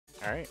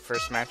Alright,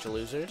 first match of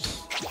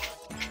losers.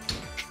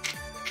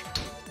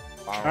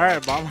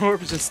 Alright,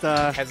 Bomberwarp is just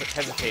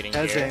hesitating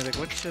here. Like,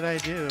 what should I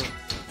do?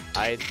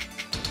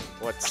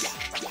 What's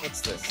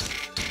this?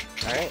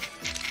 Alright.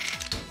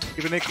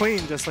 Keeping it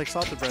clean, just like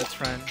Salted Bread's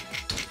friend.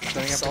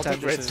 Setting up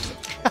Salted Bread's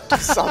Tetris.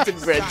 Salted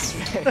Bread's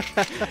friend.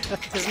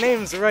 His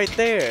name's right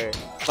there.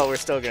 But we're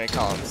still gonna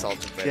call him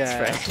Salted Bread's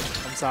friend.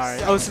 I'm sorry.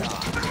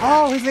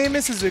 Oh, his name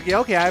is Suzuki.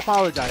 Okay, I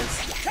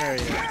apologize. There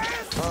he is.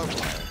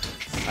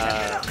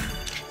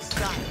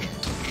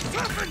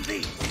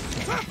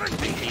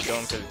 He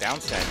going for the down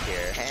stack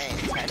here. Hey,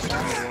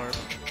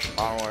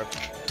 Bomberwarp.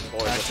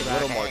 Or just a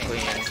little more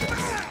clean.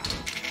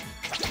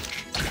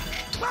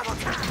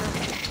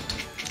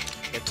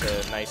 Gets a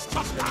nice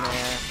T-spin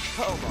there.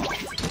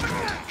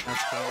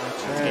 That's pretty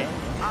much it.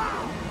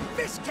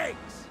 Fish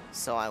cakes.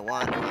 So I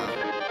won.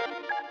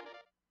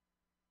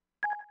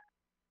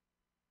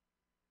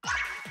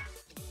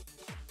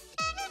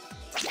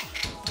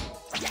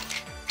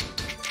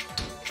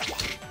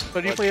 So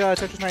do you play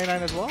Tetris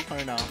 99 as well,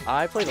 or no?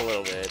 I played a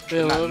little bit.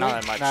 Played a little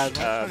not bit? that much.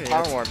 Okay,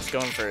 Bomberwarp's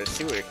going for a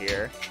sewer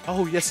here.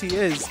 Oh, yes he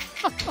is.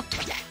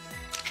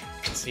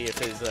 Let's see if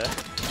his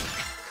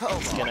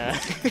he's gonna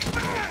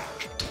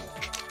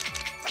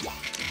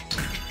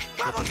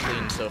looking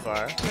clean so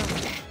far.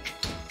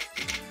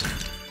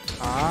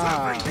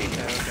 Ah, okay.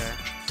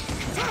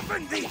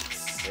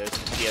 There's the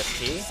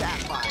TST. Is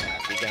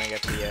he gonna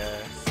get the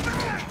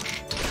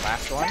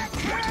last one?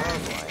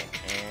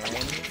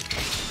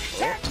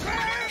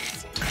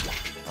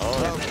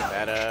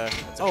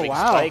 That's a big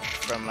spike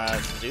from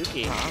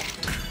Suzuki.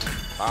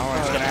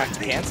 Bomberwarp's gonna have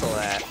to cancel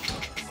that.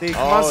 See,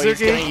 come on, he's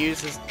Suzuki. gonna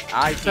use his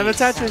eye Send a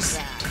Tetris.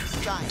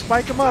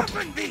 Spike him up.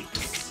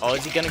 Oh,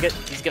 he's gonna get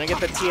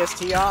the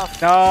TST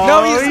off.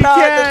 No, he's he not.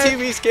 can't. The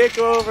TVs can't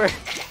go over.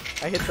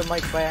 I hit the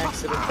mic by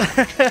accident.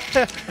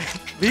 But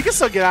you can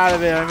still get out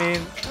of it. I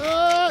mean,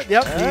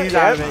 yep, he's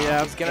out of it.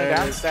 Yeah, he's gonna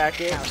down stack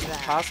it,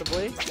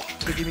 possibly. I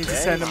think he needs to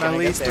send him at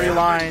least 3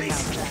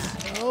 lines.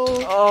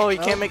 Oh, he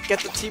can't get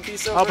the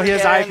TP over. Oh, but he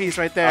has the eyepiece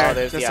right there. Oh,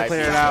 there's just the to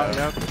clear it out.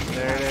 Yep,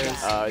 there it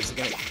is.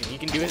 He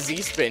can do a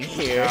Z spin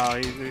here. No,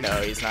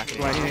 he's not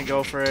gonna. Why he didn't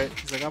go for it?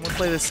 He's like, I'm gonna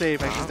play this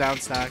safe. I just down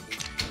stack.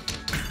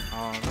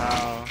 Oh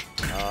no.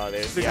 Oh,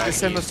 there's He's the gonna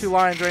send those 2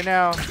 lines right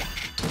now.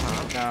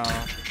 No.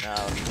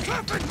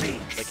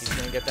 Like he's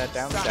gonna get that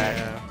down stack.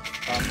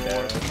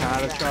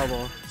 Out of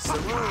trouble.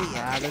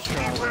 Out of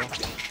trouble.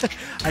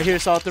 I hear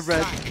Salted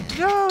Bread.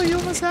 No, you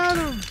almost had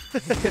him. Or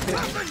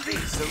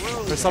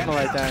something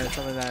like that.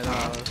 Something that.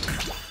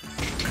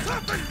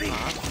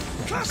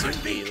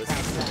 Suzuki, looking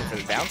for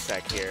the down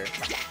stack here.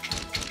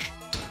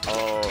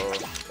 Oh,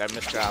 that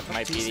misdrop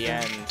might be the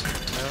end.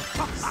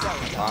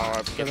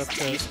 Bomberwarp gets the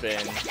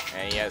T-spin,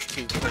 and he has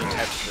 2 clean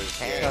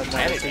Tetris here.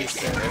 And a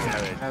T-spin. There's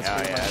another. That's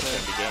gonna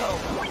be game.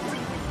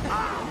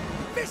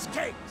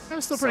 That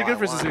was still pretty good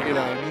for Suzuki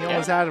though. He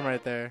almost had him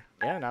right there.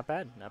 Yeah, not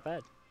bad. Not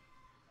bad.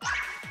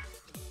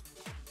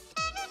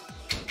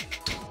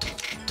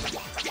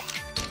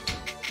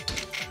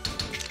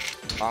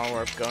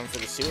 Bomberwarp going for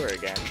the sewer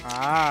again.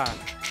 Ah.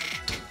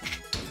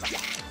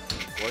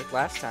 Worked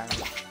last time.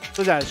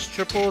 So that's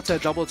triple to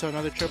double to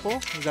another triple?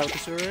 Is that what the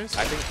sewer is?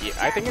 I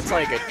think it's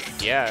like a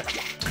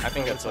I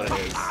think that's what it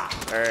is.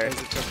 Or Is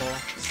it triple?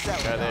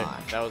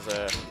 that was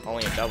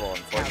only a double,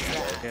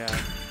 unfortunately. Yeah.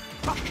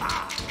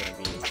 Gonna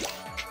be,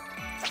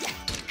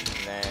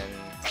 and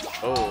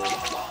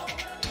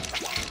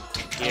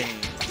then he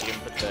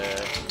didn't put the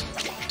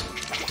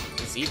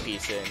Z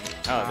piece in.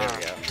 Oh, there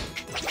we go.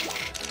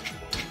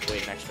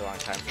 Wait an extra long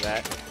time for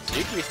that.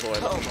 Suzuki's boy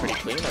looking pretty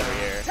clean over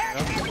here.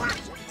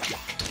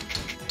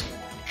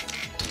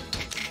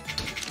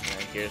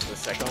 And here's the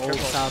second Old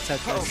triple. style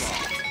Tetris.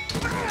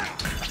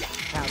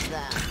 How's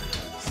that?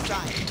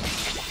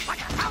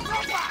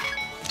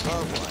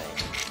 Oh boy.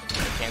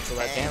 Cancel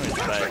that damage,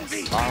 but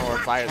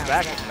Bomberwarp fires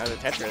back with another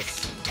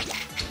Tetris.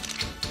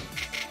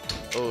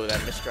 Oh, that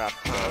misdrop.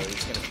 Oh,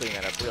 he's gonna clean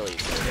that up really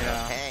easy.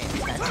 Yeah. Hey,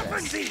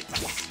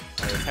 Tetris.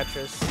 Another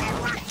Tetris.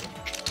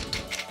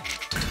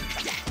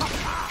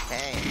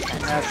 Hey,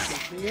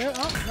 That's, yeah.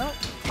 Oh, no.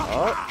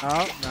 Oh,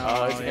 Oh, no.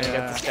 oh, he's gonna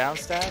get this down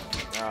stack.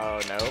 Oh,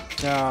 nope.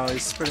 No,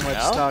 he's pretty much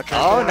No? stuck.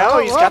 Oh, Right no,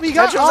 there. he's got the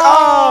Tetris.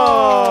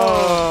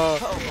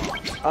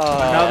 Oh!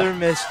 Another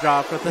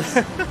misdrop with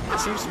the. It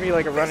seems to be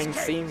like a running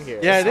theme here.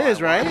 Yeah, it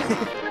is, right? Is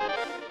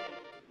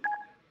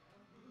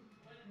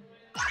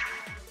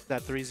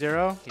that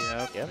 3-0?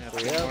 Yep. Yep,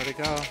 3 more to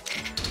go.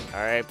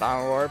 All right,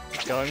 Bomberwarp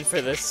going for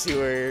the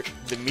sewer,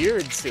 the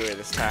mirrored sewer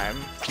this time.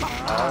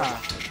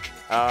 Ah.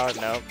 Oh,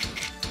 nope.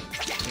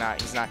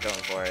 He's not going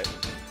for it.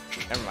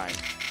 Never mind.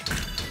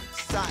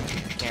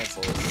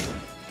 Cancels.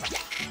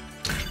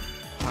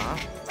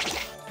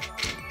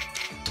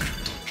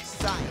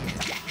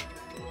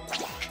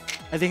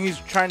 I think he's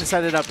trying to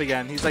set it up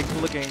again. He's like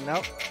looking.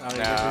 Nope. No, he's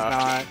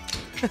not.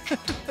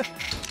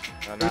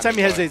 Every time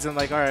he hesitates, I'm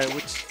like, all right,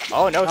 which?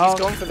 Oh no, he's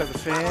going for the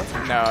fin.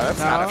 No, that's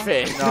not a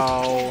fin.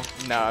 No.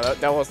 No,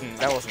 that wasn't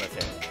a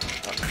fin.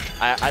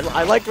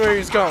 I liked where he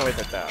was going with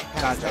it though.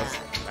 Gotcha.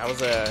 That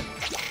was a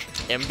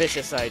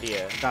Ambitious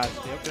idea. Got it.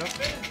 Yep.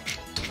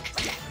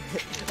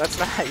 That's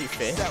not how you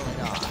fit.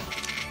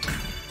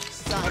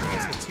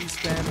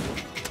 T-spin.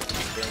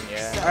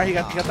 Yeah. Alright, you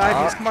got the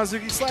IVs. Come on,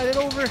 Zuki, slide it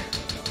over.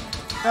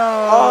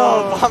 No.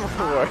 Oh,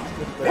 Bomberwarp.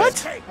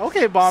 What?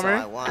 Okay,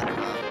 Bomber.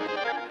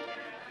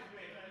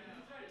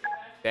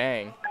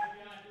 Dang.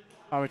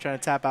 Bomber trying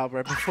to tap out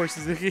right before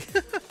Suzuki.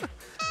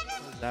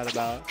 What's that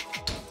about?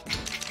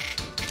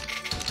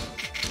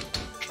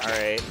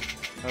 Alright.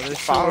 Another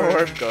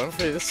Bomberwarp going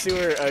for the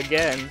sewer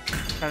again.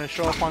 Trying to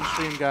show up on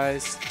stream,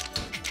 guys.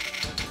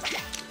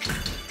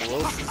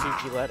 Will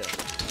Suzuki let him?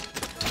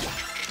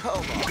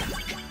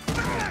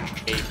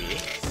 Maybe.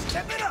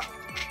 Step it up.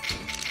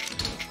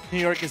 New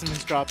York is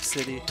misdrop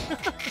city.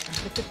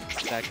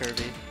 That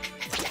Kirby.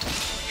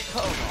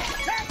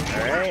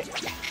 Alright.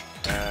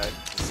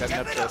 Setting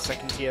up the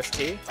second TST.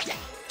 And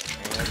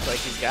it looks like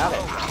he's got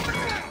it.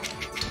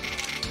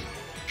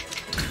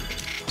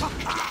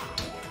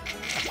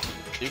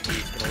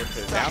 Suzuki's gonna look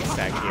for the down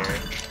stack here.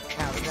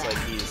 Looks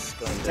like he's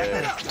going to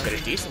get a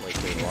decently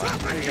clean one.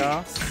 There you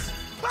go.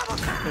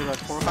 There's a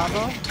 4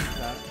 combo.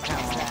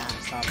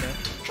 Stop it.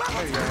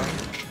 There you go.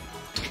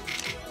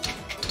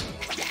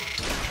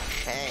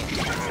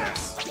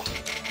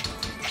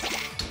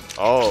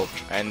 Oh,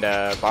 and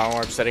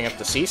Bomberwarp setting up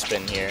the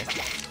C-spin here.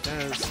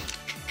 There's.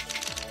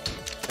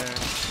 There.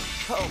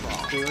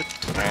 Good.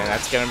 And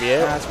that's gonna be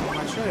it. That's pretty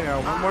much it. There you go.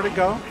 One more to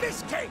go.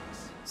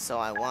 So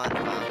I won.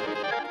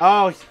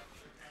 Oh,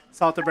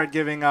 Salted Bread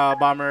giving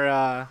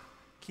Bomber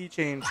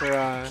keychain for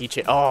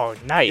Keychain. Oh,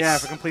 nice. yeah,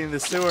 for completing the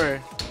sewer.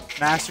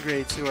 Master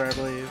grade sewer, I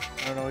believe.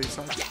 I don't know what he's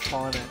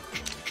calling it.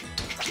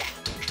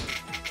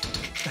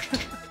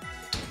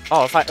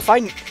 Oh, if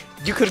I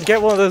you could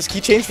get one of those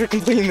keychains for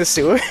completing the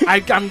sewer.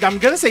 I'm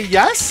gonna say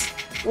yes.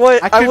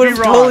 What? I would be have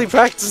wrong. totally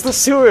practiced the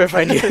sewer if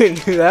I knew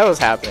that was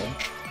happening.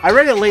 I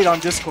read it late on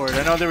Discord.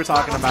 I know they were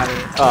talking about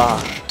it.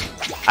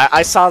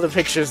 I saw the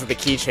pictures of the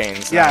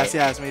keychains. Yes,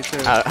 me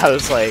too. I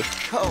was like,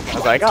 oh,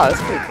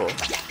 that's pretty cool.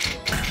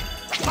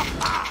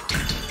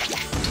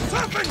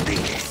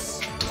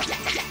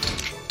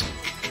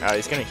 Oh,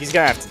 he's gonna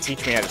have to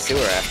teach me how to sewer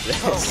after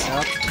this.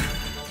 Yep.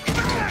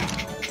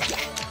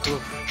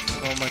 Oof,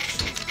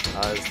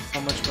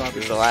 so much garbage.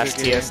 This is the last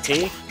TST.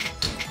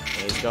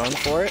 He's going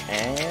for it,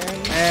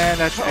 and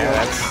that's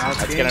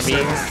gonna be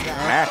a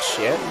match.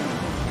 Yep.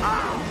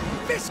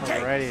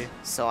 Alrighty.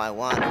 So I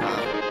won.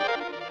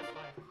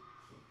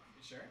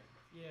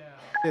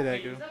 Did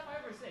that go?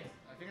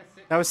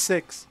 That was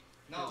 6.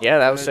 Yeah,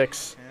 that was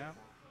 6. Yeah.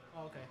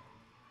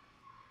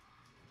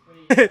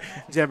 Okay.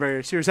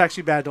 Jabber, she was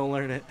actually bad. Don't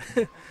learn it.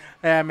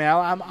 Yeah,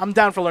 man, I'm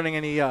down for learning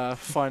any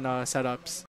fun setups.